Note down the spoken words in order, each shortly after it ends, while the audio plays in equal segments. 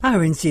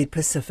RNZ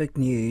Pacific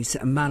News,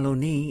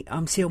 Maloni,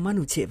 Amseo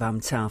Manu Te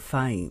Vamta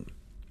Whai.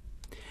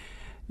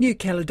 New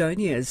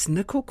Caledonia's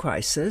nickel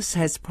crisis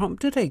has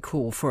prompted a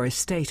call for a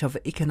state of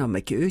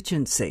economic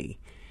urgency.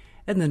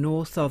 In the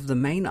north of the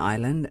main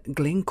island,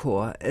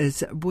 Glencore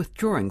is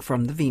withdrawing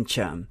from the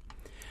venture.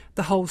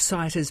 The whole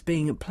site is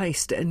being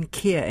placed in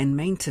care and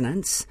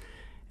maintenance.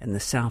 In the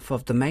south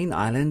of the main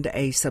island,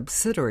 a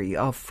subsidiary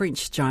of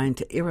French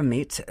giant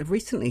Eramet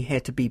recently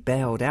had to be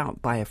bailed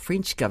out by a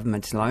French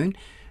government loan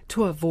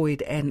to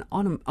avoid an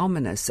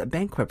ominous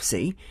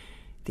bankruptcy.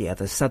 The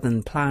other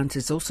southern plant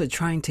is also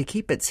trying to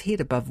keep its head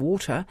above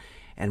water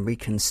and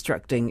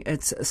reconstructing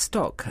its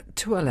stock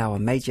to allow a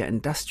major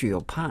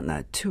industrial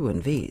partner to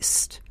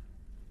invest.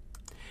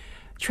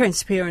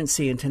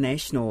 Transparency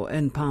International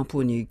in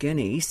Papua New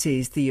Guinea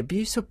says the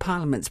abuse of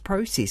Parliament's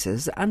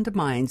processes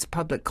undermines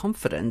public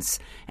confidence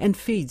and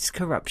feeds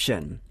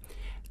corruption.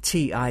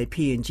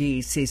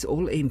 TIPNG says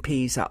all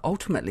MPs are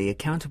ultimately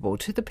accountable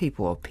to the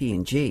people of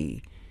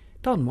PNG.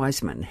 Don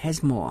Wiseman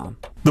has more.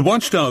 The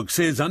watchdog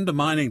says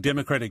undermining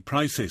democratic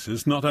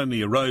processes not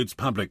only erodes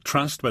public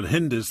trust but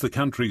hinders the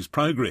country's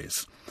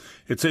progress.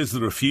 It says the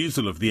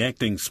refusal of the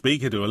acting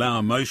speaker to allow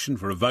a motion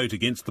for a vote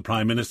against the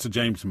Prime Minister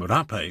James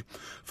Marape,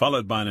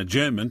 followed by an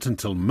adjournment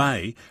until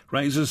May,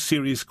 raises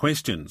serious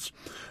questions.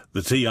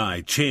 The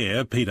TI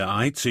chair, Peter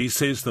Aitzi,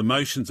 says the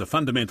motion's a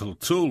fundamental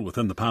tool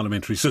within the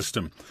parliamentary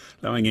system,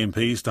 allowing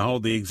MPs to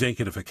hold the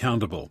executive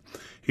accountable.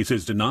 He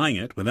says denying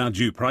it without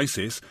due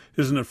process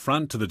is an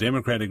affront to the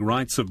democratic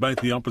rights of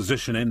both the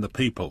opposition and the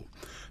people.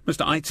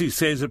 Mr Aitzi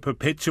says it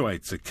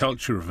perpetuates a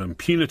culture of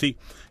impunity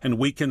and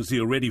weakens the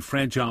already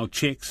fragile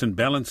checks and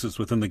balances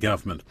within the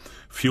government,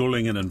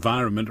 fuelling an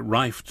environment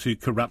rife to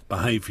corrupt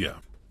behaviour.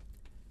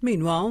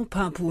 Meanwhile,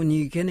 Papua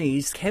New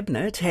Guinea's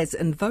cabinet has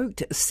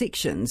invoked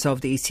sections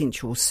of the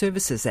Essential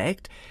Services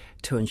Act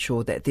to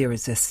ensure that there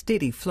is a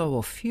steady flow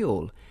of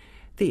fuel.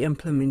 The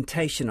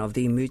implementation of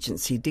the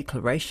emergency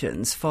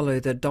declarations follow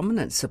the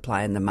dominant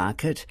supply in the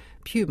market,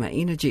 Puma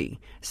Energy,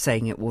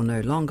 saying it will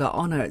no longer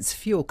honour its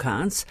fuel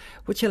cards,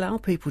 which allow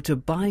people to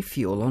buy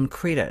fuel on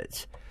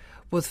credit.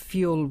 With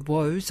fuel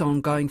woes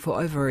ongoing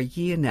for over a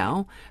year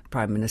now,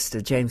 Prime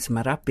Minister James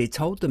Marape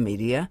told the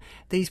media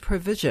these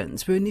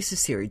provisions were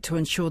necessary to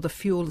ensure the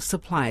fuel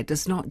supply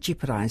does not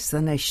jeopardise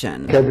the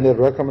nation. Cabinet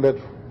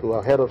recommended to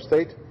our head of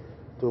state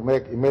to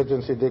make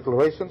emergency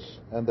declarations,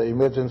 and the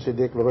emergency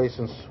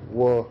declarations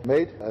were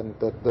made, and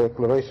the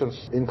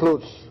declarations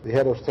includes the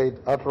head of state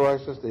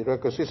authorizes the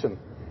requisition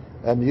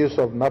and use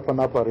of Napa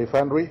Napa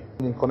refinery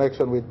in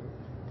connection with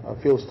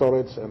fuel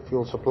storage and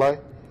fuel supply,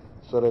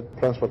 so that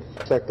transport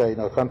sector in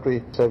our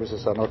country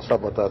services are not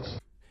sabotaged.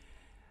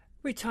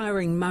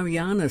 Retiring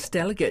Marianas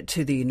delegate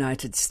to the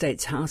United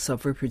States House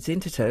of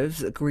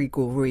Representatives,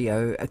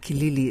 Gregorio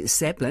Kilili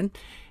Sablin,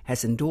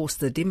 has endorsed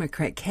the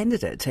Democrat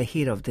candidate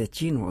ahead of the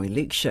general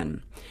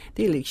election.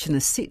 The election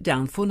is set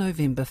down for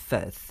November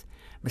 5th.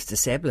 Mr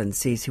Sablin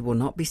says he will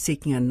not be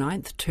seeking a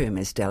ninth term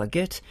as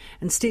delegate,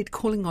 instead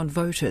calling on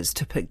voters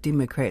to pick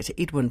Democrat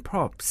Edwin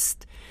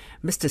Probst.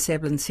 Mr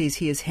Sablin says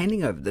he is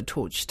handing over the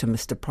torch to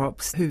Mr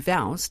Probst, who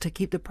vows to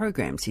keep the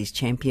programs he's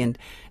championed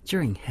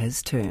during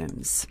his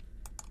terms.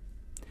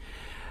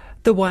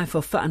 The wife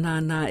of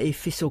Whaanana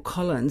Efeso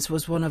Collins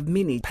was one of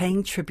many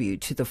paying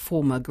tribute to the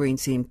former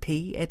Greens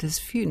MP at his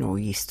funeral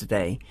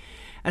yesterday.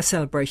 A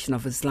celebration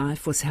of his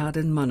life was held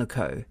in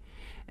Manukau.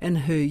 In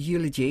her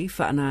eulogy,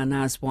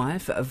 Whaanana's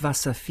wife,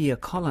 Vasafia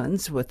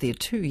Collins, with their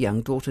two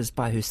young daughters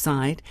by her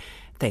side,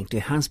 thanked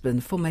her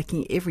husband for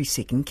making every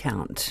second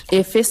count.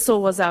 Efeso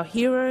was our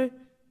hero,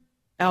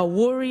 our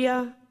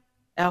warrior,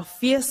 our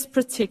fierce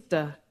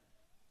protector,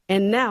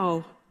 and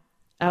now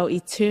our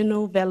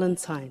eternal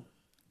Valentine.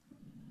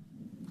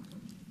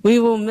 We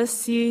will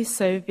miss you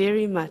so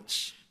very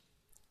much.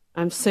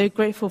 I'm so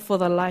grateful for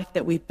the life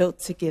that we built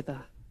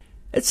together.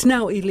 It's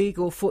now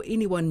illegal for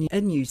anyone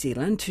in New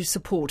Zealand to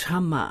support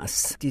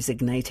Hamas.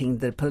 Designating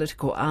the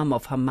political arm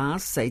of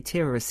Hamas a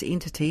terrorist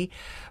entity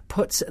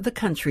puts the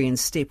country in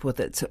step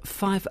with its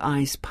Five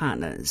Eyes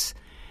partners.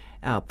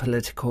 Our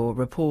political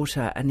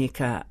reporter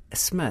Aneka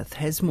Smith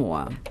has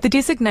more. The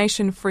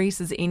designation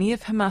freezes any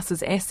of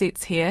Hamas's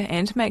assets here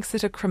and makes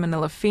it a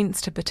criminal offence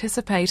to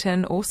participate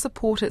in or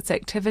support its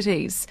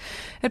activities.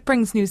 It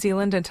brings New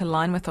Zealand into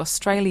line with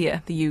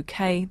Australia, the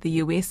UK, the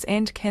US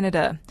and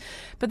Canada.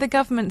 But the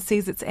government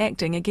says it's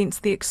acting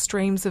against the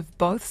extremes of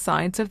both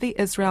sides of the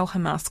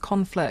Israel-Hamas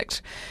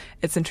conflict.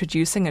 It's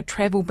introducing a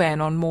travel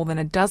ban on more than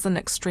a dozen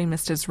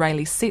extremist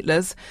Israeli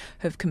settlers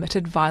who have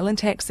committed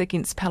violent acts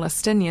against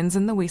Palestinians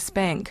in the West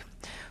Bank.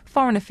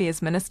 Foreign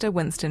Affairs Minister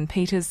Winston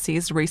Peters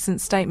says recent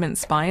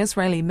statements by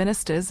Israeli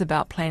ministers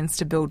about plans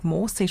to build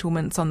more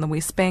settlements on the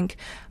West Bank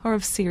are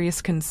of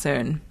serious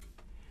concern.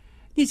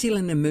 New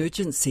Zealand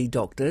emergency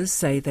doctors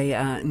say they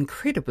are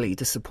incredibly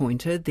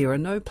disappointed there are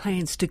no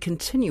plans to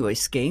continue a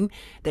scheme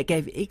that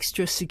gave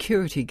extra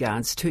security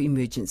guards to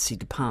emergency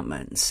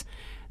departments.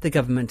 The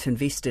government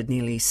invested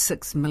nearly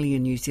 $6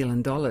 million New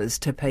Zealand dollars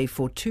to pay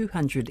for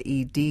 200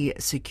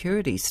 ED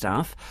security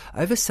staff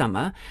over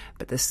summer,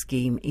 but the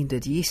scheme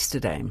ended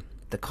yesterday.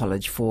 The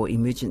College for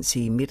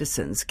Emergency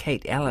Medicine's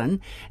Kate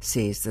Allen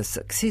says the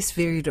success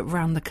varied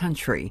around the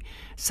country.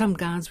 Some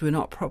guards were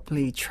not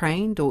properly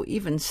trained or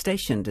even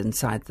stationed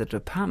inside the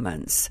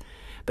departments.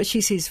 But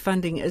she says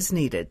funding is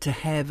needed to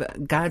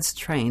have guards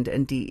trained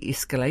in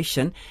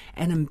de-escalation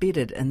and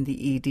embedded in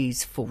the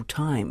EDs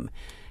full-time.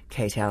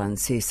 Kate Allen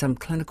says some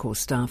clinical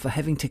staff are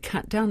having to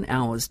cut down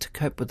hours to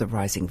cope with the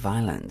rising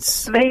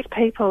violence. These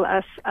people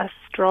are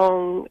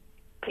strong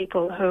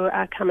people who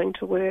are coming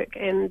to work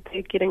and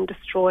they're getting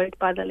destroyed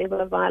by the level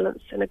of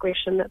violence and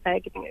aggression that they're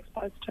getting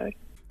exposed to.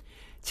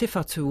 Te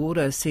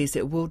Whatuora says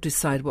it will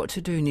decide what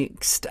to do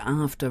next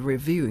after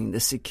reviewing the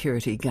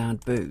security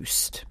guard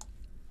boost.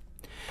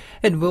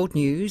 In world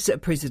news,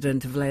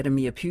 President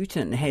Vladimir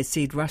Putin has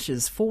said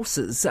Russia's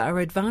forces are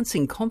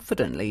advancing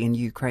confidently in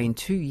Ukraine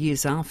 2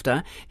 years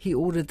after he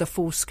ordered the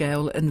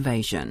full-scale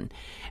invasion.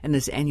 In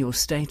his annual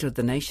State of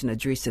the Nation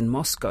address in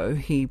Moscow,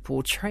 he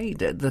portrayed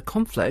the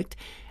conflict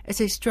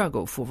as a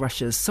struggle for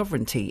Russia's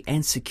sovereignty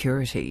and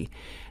security.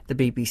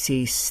 The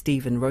BBC's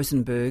Stephen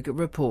Rosenberg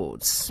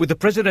reports. With the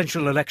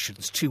presidential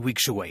elections 2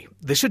 weeks away,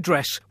 this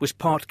address was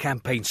part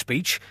campaign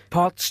speech,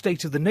 part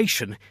State of the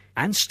Nation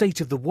and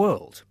State of the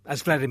World,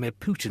 as Vladimir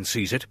Putin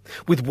sees it,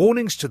 with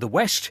warnings to the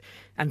West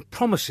and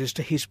promises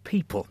to his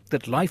people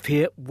that life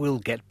here will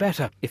get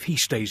better if he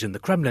stays in the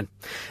Kremlin.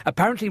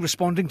 Apparently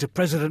responding to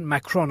President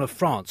Macron of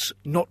France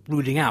not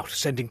ruling out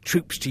sending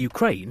troops to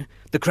Ukraine,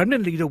 the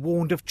Kremlin leader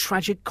warned of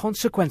tragic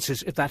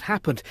consequences if that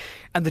happened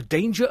and the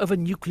danger of a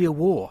nuclear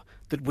war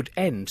that would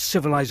end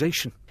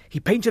civilization.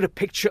 He painted a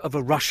picture of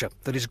a Russia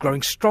that is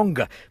growing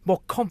stronger, more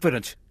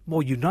confident,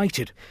 more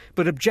united.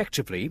 But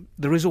objectively,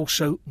 there is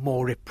also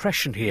more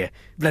repression here.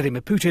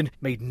 Vladimir Putin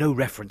made no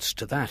reference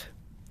to that.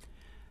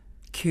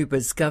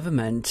 Cuba's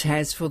government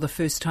has for the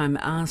first time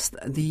asked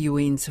the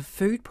UN's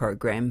food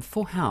program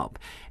for help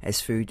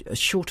as food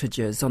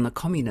shortages on the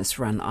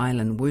communist-run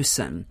island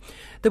worsen.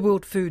 The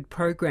World Food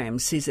Programme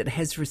says it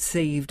has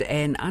received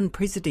an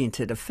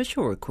unprecedented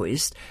official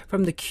request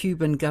from the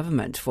Cuban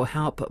government for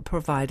help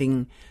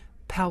providing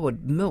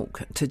powdered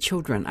milk to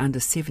children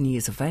under 7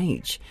 years of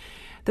age.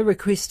 The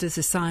request is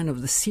a sign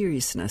of the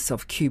seriousness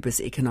of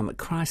Cuba's economic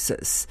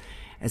crisis,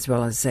 as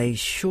well as a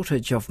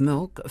shortage of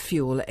milk,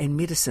 fuel and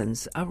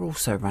medicines are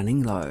also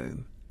running low.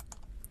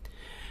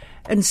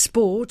 In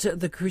sport,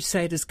 the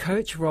Crusaders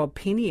coach Rob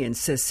Penny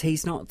insists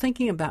he's not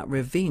thinking about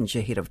revenge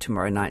ahead of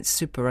tomorrow night's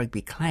Super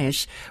Rugby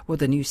clash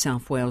with the New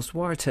South Wales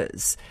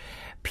Waratahs.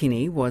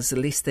 Penny was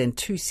less than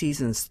 2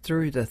 seasons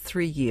through the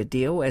 3-year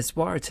deal as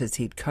Waratahs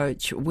head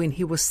coach when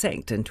he was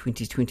sacked in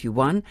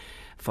 2021,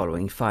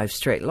 following 5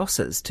 straight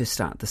losses to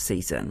start the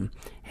season.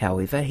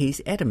 However, he's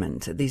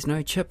adamant there's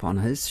no chip on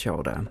his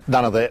shoulder.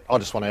 None of that. I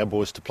just want our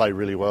boys to play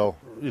really well.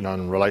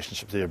 And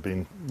relationships there have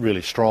been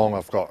really strong.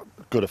 I've got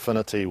good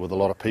affinity with a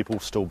lot of people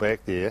still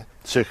back there.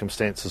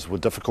 Circumstances were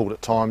difficult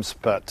at times,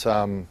 but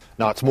no,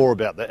 it's more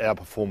about our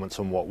performance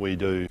and what we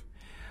do.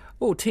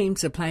 All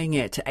teams are playing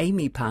at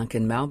Amy Park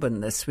in Melbourne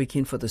this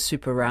weekend for the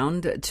Super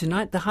Round.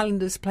 Tonight, the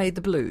Highlanders play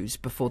the Blues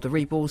before the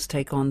Rebels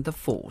take on the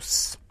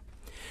Force.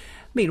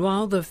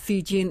 Meanwhile, the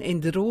Fijian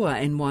Indiroa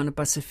and RNZ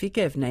Pacific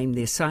have named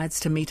their sides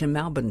to meet in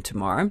Melbourne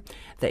tomorrow.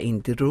 The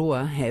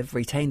Indiroa have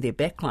retained their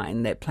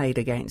backline that played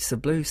against the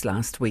Blues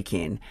last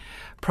weekend.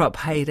 Prop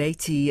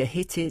Haireti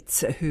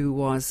Hetets, who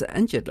was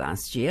injured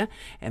last year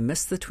and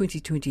missed the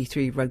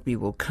 2023 Rugby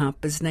World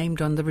Cup, is named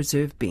on the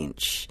reserve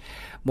bench.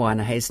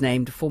 Moana has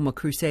named former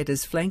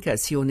Crusaders flanker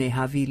Sione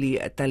Havili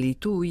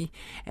Talitui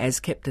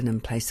as captain in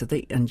place of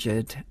the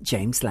injured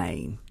James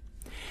Lane.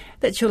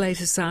 That's your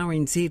latest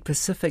RNZ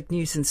Pacific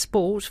news and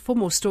sport. For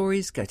more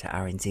stories, go to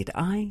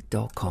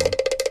rnzi.com.